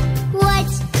 What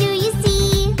do you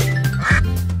see?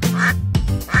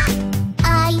 I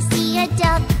see a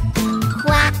duck.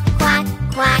 Quack, quack,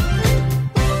 quack.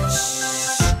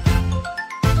 Shh.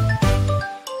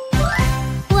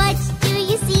 What do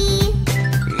you see?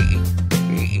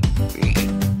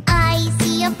 I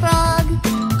see a frog.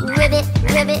 Ribbit,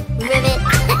 ribbit, ribbit.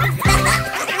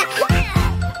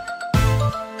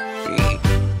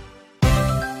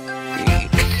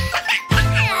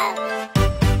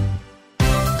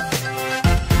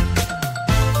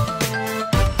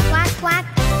 Quack, quack.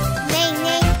 Neigh,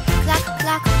 neigh. Cluck,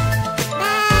 cluck.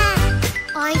 Ah.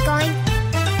 Oink, oink.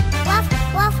 Woof,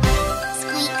 woof.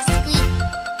 Squeak, squeak.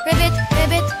 Ribbit,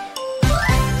 ribbit.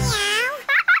 Meow.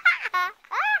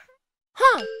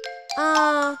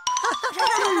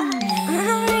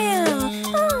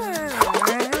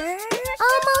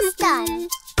 Almost done.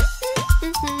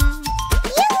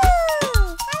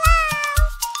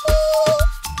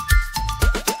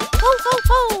 Ho, ho,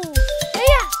 ho.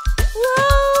 Yeah.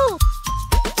 Whoa.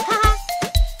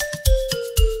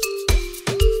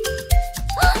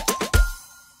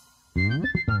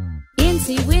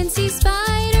 Incy Wincy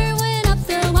Spider went up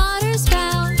the water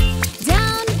spout.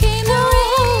 Down came the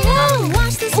rain,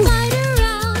 washed the spider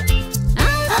out.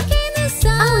 Out came the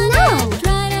sun.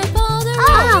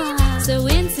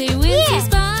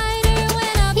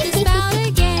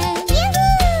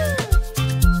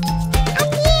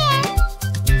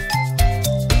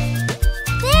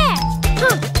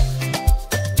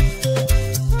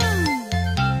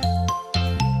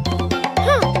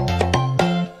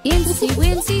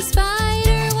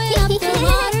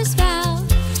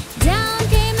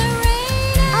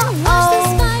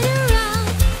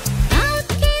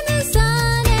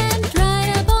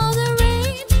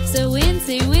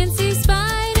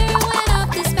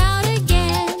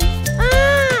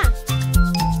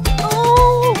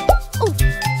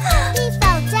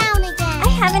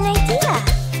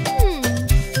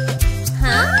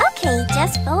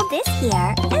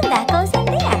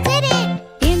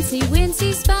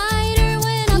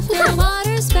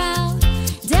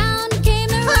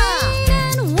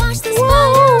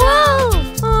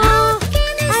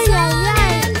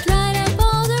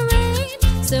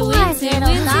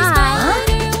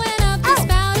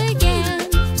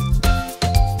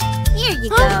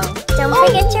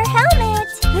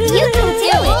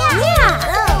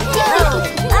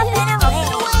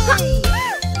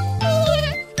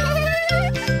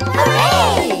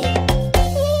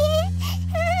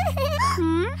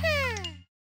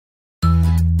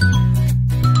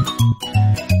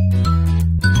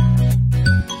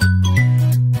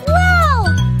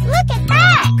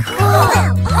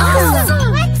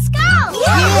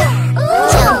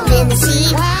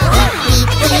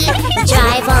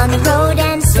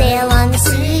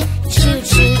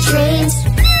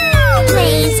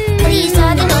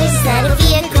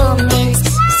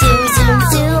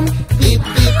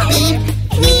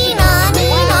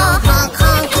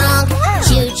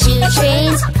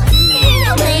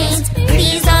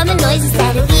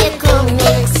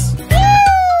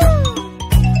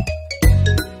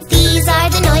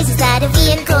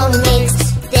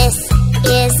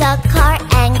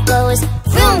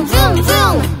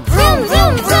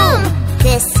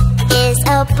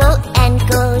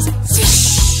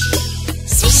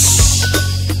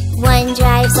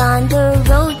 cars on the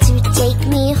road to take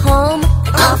me home.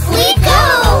 Off we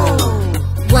go!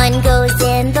 One goes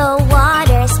in the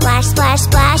water, splash, splash,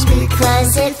 splash,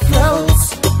 because it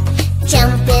floats.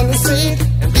 Jump in the sea,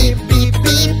 beep, beep,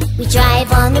 beep. We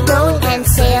drive on the road and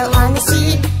sail on the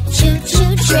sea. Choo,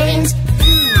 choo, trains,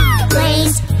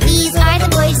 planes. These are the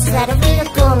noises that a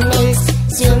vehicle makes.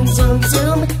 Zoom, zoom,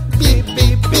 zoom, beep,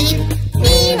 beep, beep.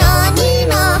 Nina,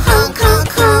 Nina, honk, honk,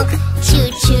 honk. Choo,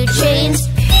 choo, trains,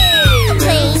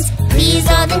 planes. These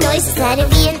are the noises that a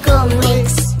vehicle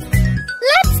makes.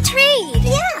 Let's trade!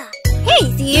 Yeah! Hey,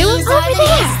 you These over are the there!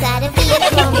 noises that a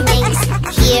vehicle makes.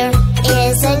 Here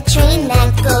is a train that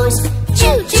goes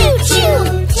choo, choo, choo,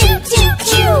 choo, choo,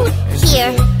 choo.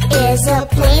 Here is a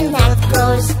plane that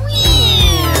goes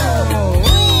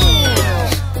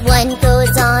one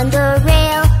goes on the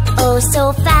rail, oh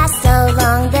so fast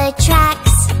along the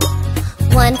tracks.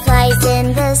 One flies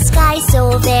in the sky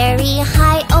so very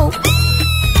high, oh.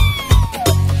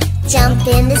 Jump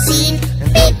in the sea,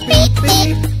 beep, beep,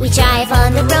 beep. We drive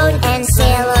on the road and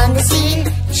sail on the sea.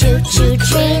 Choo, choo,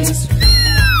 trains,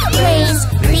 planes.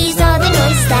 These are the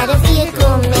noises that a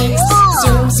vehicle makes.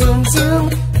 Zoom, zoom, zoom,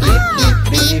 beep, beep,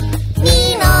 beep.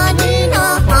 Nina, Nina,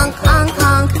 honk, honk,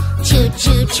 honk. Choo,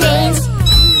 choo, trains,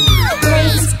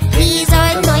 planes. These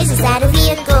are the noises that a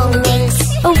vehicle makes.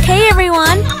 Okay,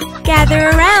 everyone, gather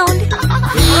around.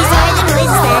 These are the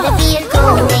noises that a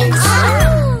vehicle makes.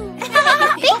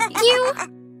 Thank you!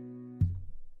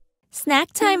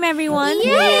 Snack time, everyone.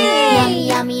 Yummy,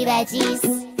 yummy veggies.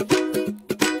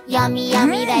 Yummy,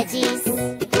 yummy veggies.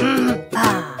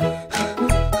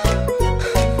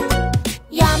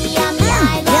 Yummy, yummy,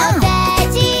 I love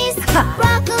veggies.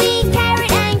 Broccoli,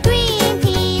 carrot, and green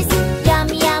peas.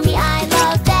 Yummy, yummy, I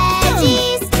love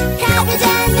veggies. Cabbage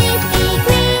and leafy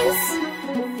greens.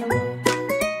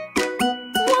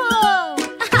 Whoa!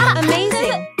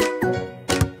 Amazing.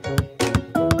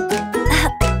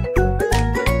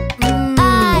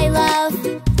 I love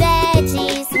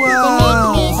veggies. They make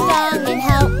me strong and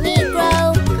help me grow.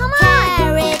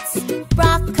 Carrots,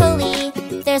 broccoli.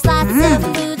 There's lots of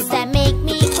foods that make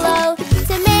me glow.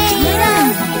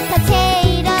 Tomatoes,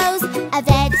 potatoes, a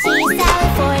veggie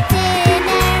salad for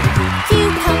dinner.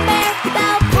 Cucumber,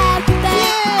 bell pepper.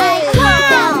 I eat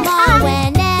them all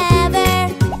whenever.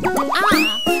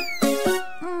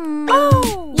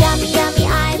 Yummy, yummy,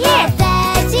 I love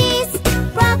veggies.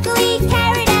 Broccoli,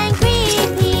 carrot, and green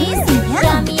peas.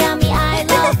 Yummy, yummy, I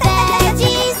love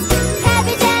veggies.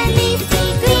 Cabbage and leafy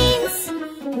greens.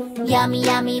 Yummy,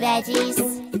 yummy veggies.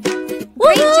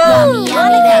 Great job! Yummy,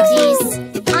 yummy veggies.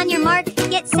 On your mark,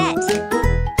 get set.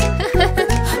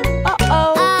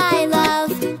 I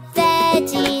love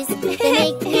veggies. They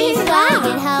make me strong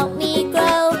and help me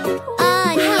grow.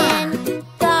 Onion,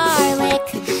 garlic.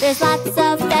 There's lots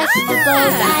of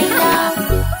vegetables I know.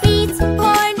 Beets,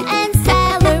 corn, and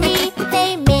celery.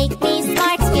 They make me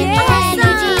smart, give me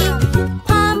energy.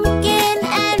 Pumpkin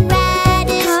and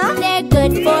radish. They're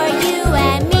good for you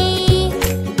and me.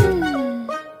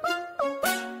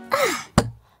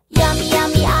 Yummy,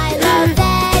 yummy, I love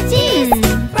veggies.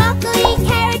 Broccoli,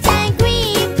 carrot, and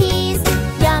green peas.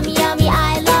 Yummy, yummy,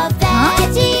 I love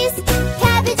veggies.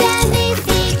 Cabbage and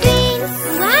leafy greens.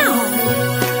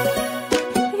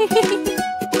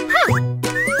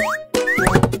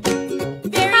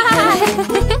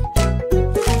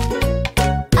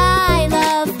 I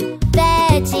love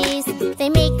veggies. They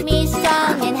make me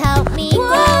strong and help me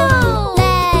grow.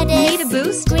 Lettuce, Need a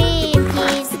boost? green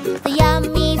peas, the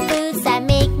yummy foods that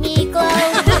make me glow.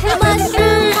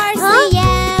 Mushroom, parsley,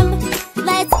 yam.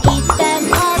 Let's eat them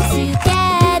all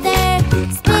together.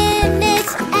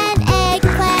 Spinach and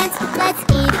eggplant. Let's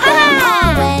eat them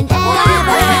all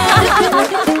whenever.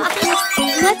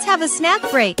 Let's have a snack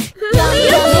break. Yummy,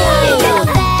 yummy, I love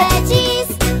veggies.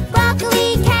 Broccoli,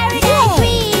 carrot, and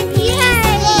green peas.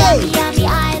 Yummy, yummy, I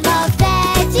love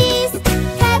veggies.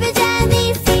 Cabbage and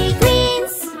leafy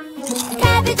greens.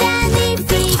 Cabbage and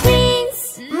leafy greens.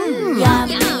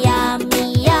 Yummy, yummy,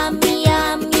 yummy,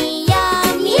 yummy,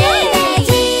 yummy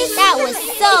veggies. That was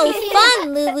so fun,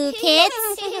 LooLoo Kids.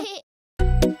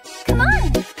 Come on!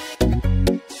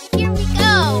 Here we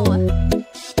go!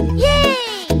 Yay!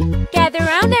 Gather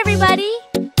around, everybody.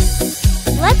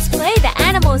 Let's play the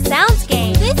animal sounds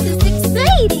game. This is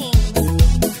exciting!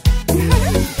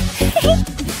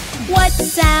 What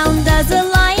sound does a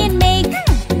lion make?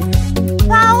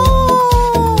 No!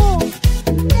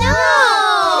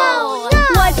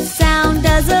 What sound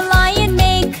does a lion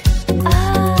make?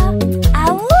 Ow!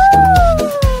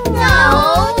 No!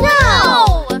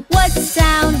 No! What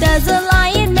sound does a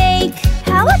lion make?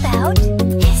 How about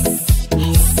hiss,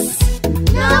 hiss?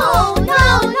 No!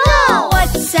 No! No! What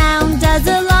sound does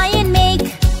a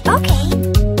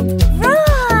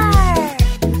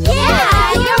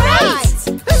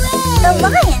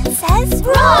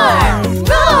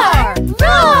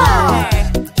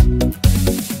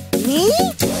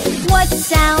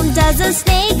does a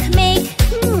snake make?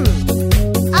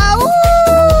 Ow!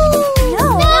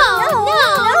 No.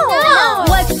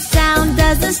 What sound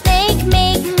does a snake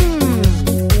make?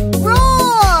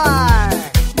 Roar!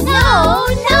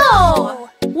 No.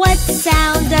 What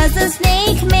sound does a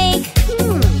snake make?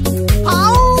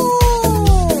 Ow!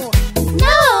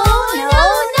 No.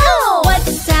 What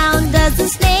sound does a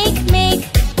snake make?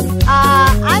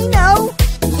 I know.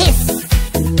 Hiss.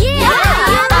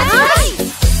 Yeah, that's right.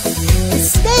 The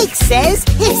snake says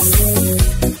hiss.